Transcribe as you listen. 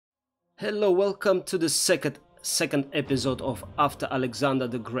Hello, welcome to the second episode of After Alexander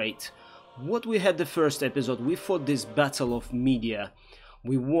the Great. What we had the first episode, we fought this battle of Media.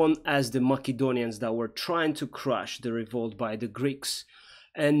 We won as the Macedonians that were trying to crush the revolt by the Greeks.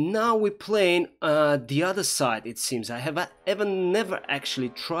 And now we're playing the other side, it seems. I have never actually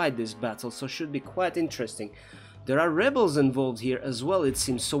tried this battle, so it should be quite interesting. There are rebels involved here as well, it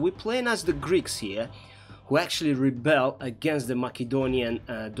seems. So we're playing as the Greeks here, who actually rebel against the Macedonian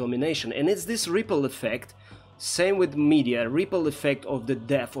domination. And it's this ripple effect, same with Media, ripple effect of the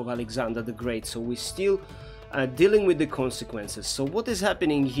death of Alexander the Great. So we're still dealing with the consequences. So what is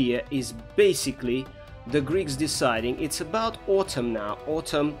happening here is basically the Greeks deciding, it's about autumn now,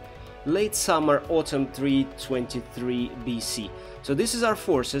 late summer, autumn 323 BC. So this is our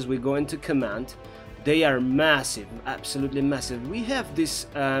forces we're going to command. They are massive, absolutely massive. We have this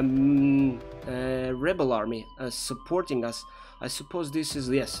rebel army supporting us. I suppose this is,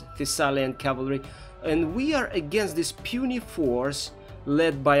 yes, Thessalian cavalry. And we are against this puny force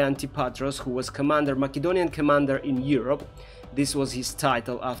led by Antipatros, who was Macedonian commander in Europe. This was his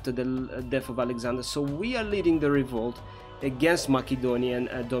title after the death of Alexander. So we are leading the revolt against Macedonian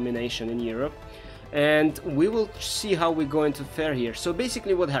domination in Europe. And we will see how we're going to fare here. So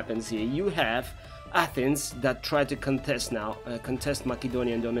basically what happens here, you have Athens that try to contest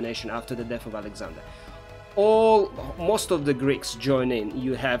Macedonian domination after the death of Alexander. Most of the Greeks join in.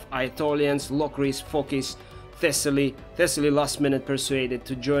 You have Aetolians, Locris, Phokis, Thessaly last minute persuaded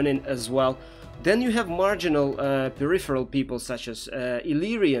to join in as well. Then you have marginal peripheral people such as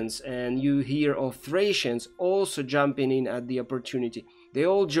Illyrians, and you hear of Thracians also jumping in at the opportunity. They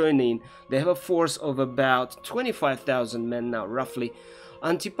all join in. They have a force of about 25,000 men now, roughly.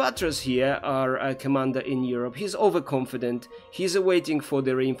 Antipatros here, our commander in Europe, he's overconfident. He's awaiting for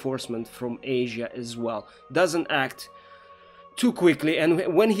the reinforcement from Asia as well. Doesn't act too quickly,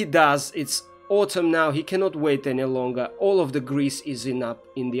 and when he does, it's autumn now. He cannot wait any longer. All of the Greece is in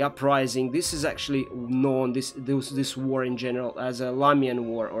the uprising. This is actually known, this war in general, as a Lamian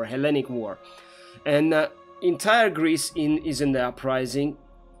war or Hellenic war. And entire Greece is in the uprising.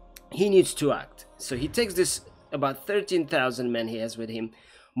 He needs to act. So he takes this about 13,000 men he has with him,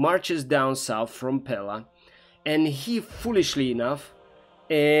 marches down south from Pella, and he, foolishly enough,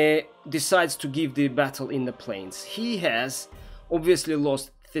 decides to give the battle in the plains. He has obviously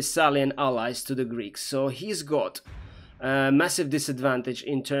lost Thessalian allies to the Greeks, so he's got a massive disadvantage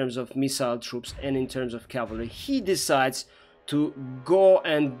in terms of missile troops and in terms of cavalry. He decides to go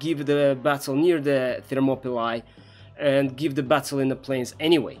and give the battle near the Thermopylai and give the battle in the plains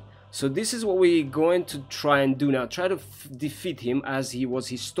anyway. So this is what we're going to try and do now. Try to defeat him as he was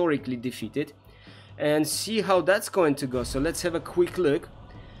historically defeated. And see how that's going to go. So let's have a quick look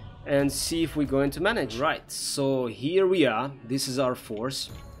and see if we're going to manage. Right, so here we are. This is our force.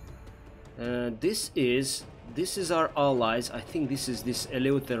 This is our allies. I think this is this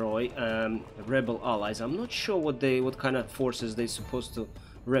Eleutheroi rebel allies. I'm not sure what kind of forces they're supposed to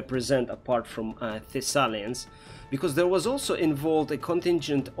represent apart from Thessalians, because there was also involved a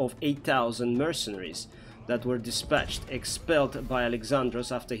contingent of 8,000 mercenaries that were dispatched, expelled by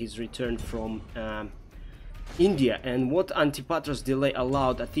Alexandros after his return from India. And what Antipatros' delay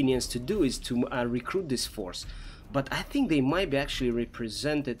allowed Athenians to do is to recruit this force. But I think they might be actually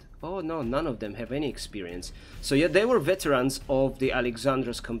represented. Oh no, none of them have any experience. So yeah, they were veterans of the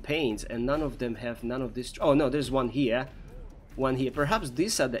Alexandros campaigns, and none of them have none of this. Oh no, there's one here. Perhaps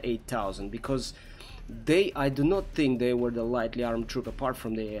these are the 8,000, because I do not think they were the lightly armed troop apart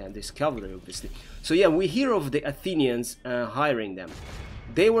from this cavalry, obviously. So yeah, we hear of the Athenians hiring them.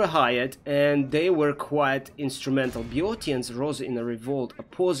 They were hired and they were quite instrumental. Boeotians rose in a revolt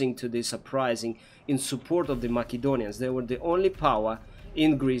opposing to this uprising in support of the Macedonians. They were the only power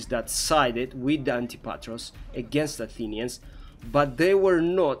in Greece that sided with Antipatros against Athenians, but they were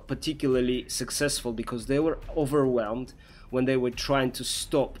not particularly successful because they were overwhelmed when they were trying to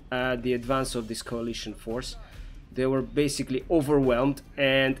stop the advance of this coalition force. They were basically overwhelmed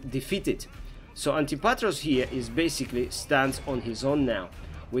and defeated. So Antipatros here basically stands on his own now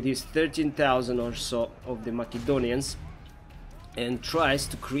with his 13,000 or so of the Macedonians, and tries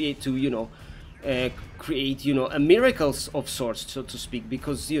to create a miracles of sorts, so to speak,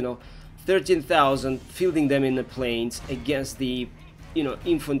 because 13,000 fielding them in the plains against the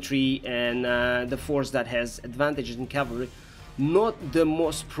infantry and the force that has advantages in cavalry, not the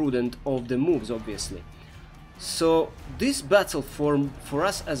most prudent of the moves, obviously. So this battle for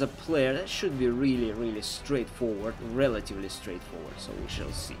us as a player, that should be really straightforward, relatively straightforward. So we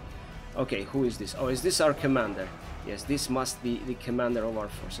shall see. Okay, who is this? Oh, is this our commander? Yes, this must be the commander of our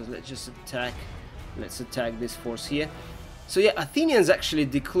forces. Let's just attack. Let's attack this force here. So yeah, Athenians actually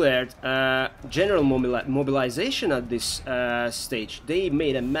declared general mobilization at this stage. They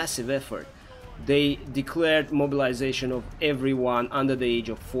made a massive effort. They declared mobilization of everyone under the age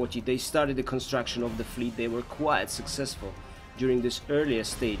of 40. They started the construction of the fleet. They were quite successful during these earlier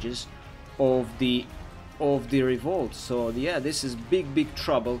stages of the revolt. So yeah, this is big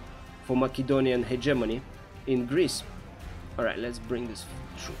trouble for Macedonian hegemony in Greece. All right, let's bring these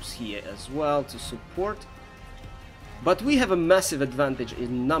troops here as well to support. But we have a massive advantage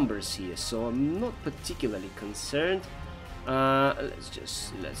in numbers here, so I'm not particularly concerned.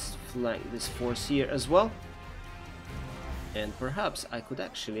 Let's flank this force here as well. And perhaps I could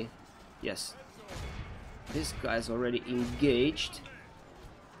actually, yes, this guy's already engaged.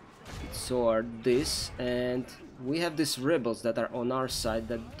 So are this, and we have these rebels that are on our side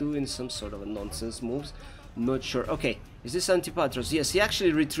that doing some sort of a nonsense moves. Not sure. Okay, is this Antipatros? Yes, he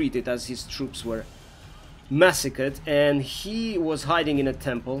actually retreated as his troops were massacred, and he was hiding in a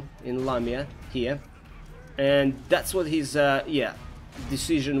temple in Lamia here. And that's what his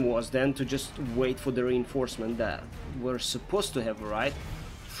decision was then, to just wait for the reinforcement that were supposed to have arrived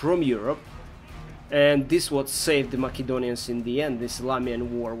from Europe. And this what saved the Macedonians in the end. This Lamian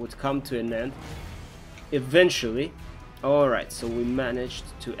war would come to an end eventually. Alright, so we managed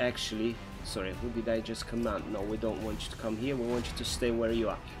to actually... Sorry, who did I just command? No, we don't want you to come here, we want you to stay where you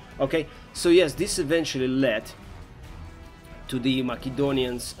are. Okay, so yes, this eventually led to the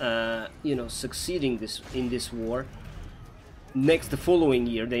Macedonians, succeeding in this war. The following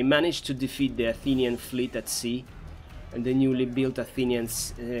year, they managed to defeat the Athenian fleet at sea, and the newly built Athenian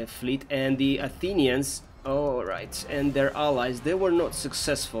fleet. And the Athenians, and their allies, they were not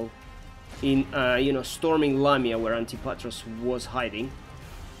successful in, storming Lamia, where Antipatros was hiding.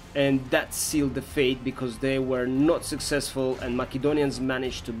 And that sealed the fate, because they were not successful, and Macedonians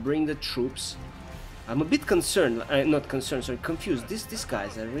managed to bring the troops. I'm a bit concerned, confused. These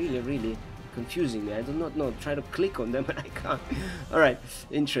guys are really confusing me. I do not know. Try to click on them and I can't. Alright,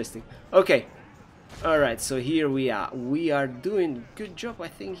 interesting. Okay. Alright, so here we are. We are doing good job, I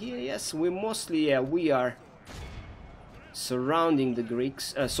think, here. Yes, we mostly, we are surrounding the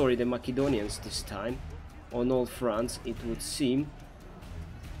Greeks, the Macedonians this time, on all fronts, it would seem.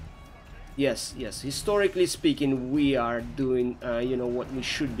 Yes, historically speaking, we are doing, what we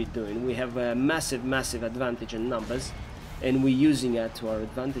should be doing. We have a massive advantage in numbers, and we're using it to our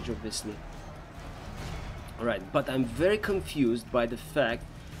advantage, obviously. Alright, but I'm very confused by the fact...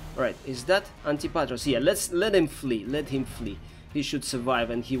 Alright, is that Antipatros? Yeah, let him flee, let him flee. He should survive,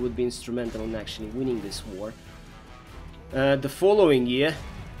 and he would be instrumental in actually winning this war. The following year...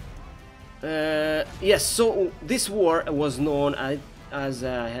 yes, so this war was known as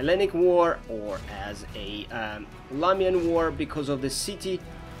a Hellenic War, or as a Lamian War, because of the city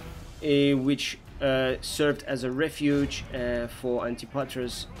which served as a refuge for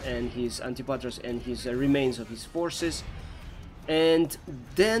Antipatros and his remains of his forces. And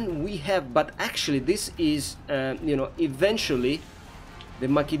then we have, but actually this is eventually the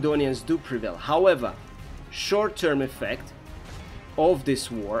Macedonians do prevail. However, short-term effect of this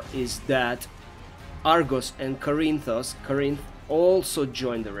war is that Argos and Corinth also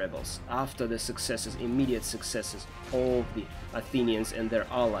joined the rebels after the immediate successes of the Athenians and their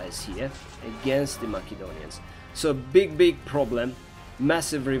allies here against the Macedonians. So big problem,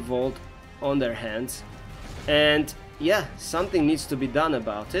 massive revolt on their hands, and yeah, something needs to be done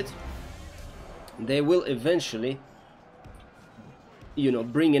about it. They will eventually,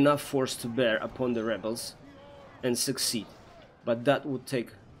 bring enough force to bear upon the rebels and succeed, but that would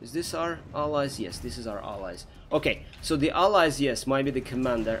take... Is this our allies? Yes, this is our allies. Okay, so the allies, yes, might be the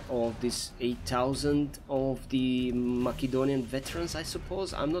commander of this 8,000 of the Macedonian veterans, I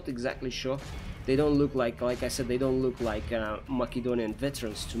suppose. I'm not exactly sure. They don't look like I said, they don't look like Macedonian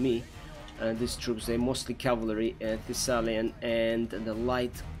veterans to me. These troops, they're mostly cavalry, Thessalian, and the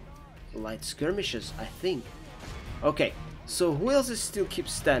light skirmishers, I think. Okay, so who else still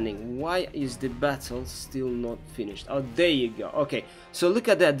keeps standing? Why is the battle still not finished? Oh, there you go. Okay, so look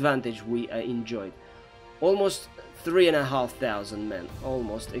at the advantage we enjoyed. Almost 3,500 men,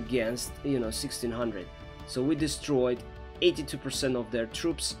 almost, against 1,600. So we destroyed 82% of their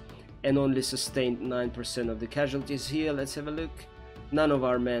troops and only sustained 9% of the casualties here. Let's have a look. None of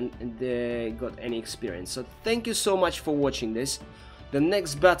our men got any experience. So thank you so much for watching this. The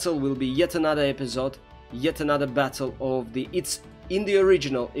next battle will be yet another episode, yet another battle of the... It's in the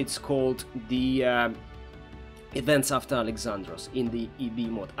original, it's called the Events After Alexandros in the EBII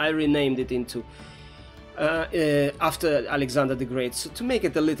mod. I renamed it into after Alexander the Great, so to make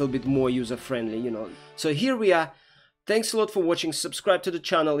it a little bit more user-friendly, So here we are. Thanks a lot for watching. Subscribe to the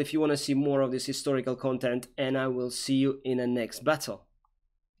channel if you want to see more of this historical content, and I will see you in the next battle.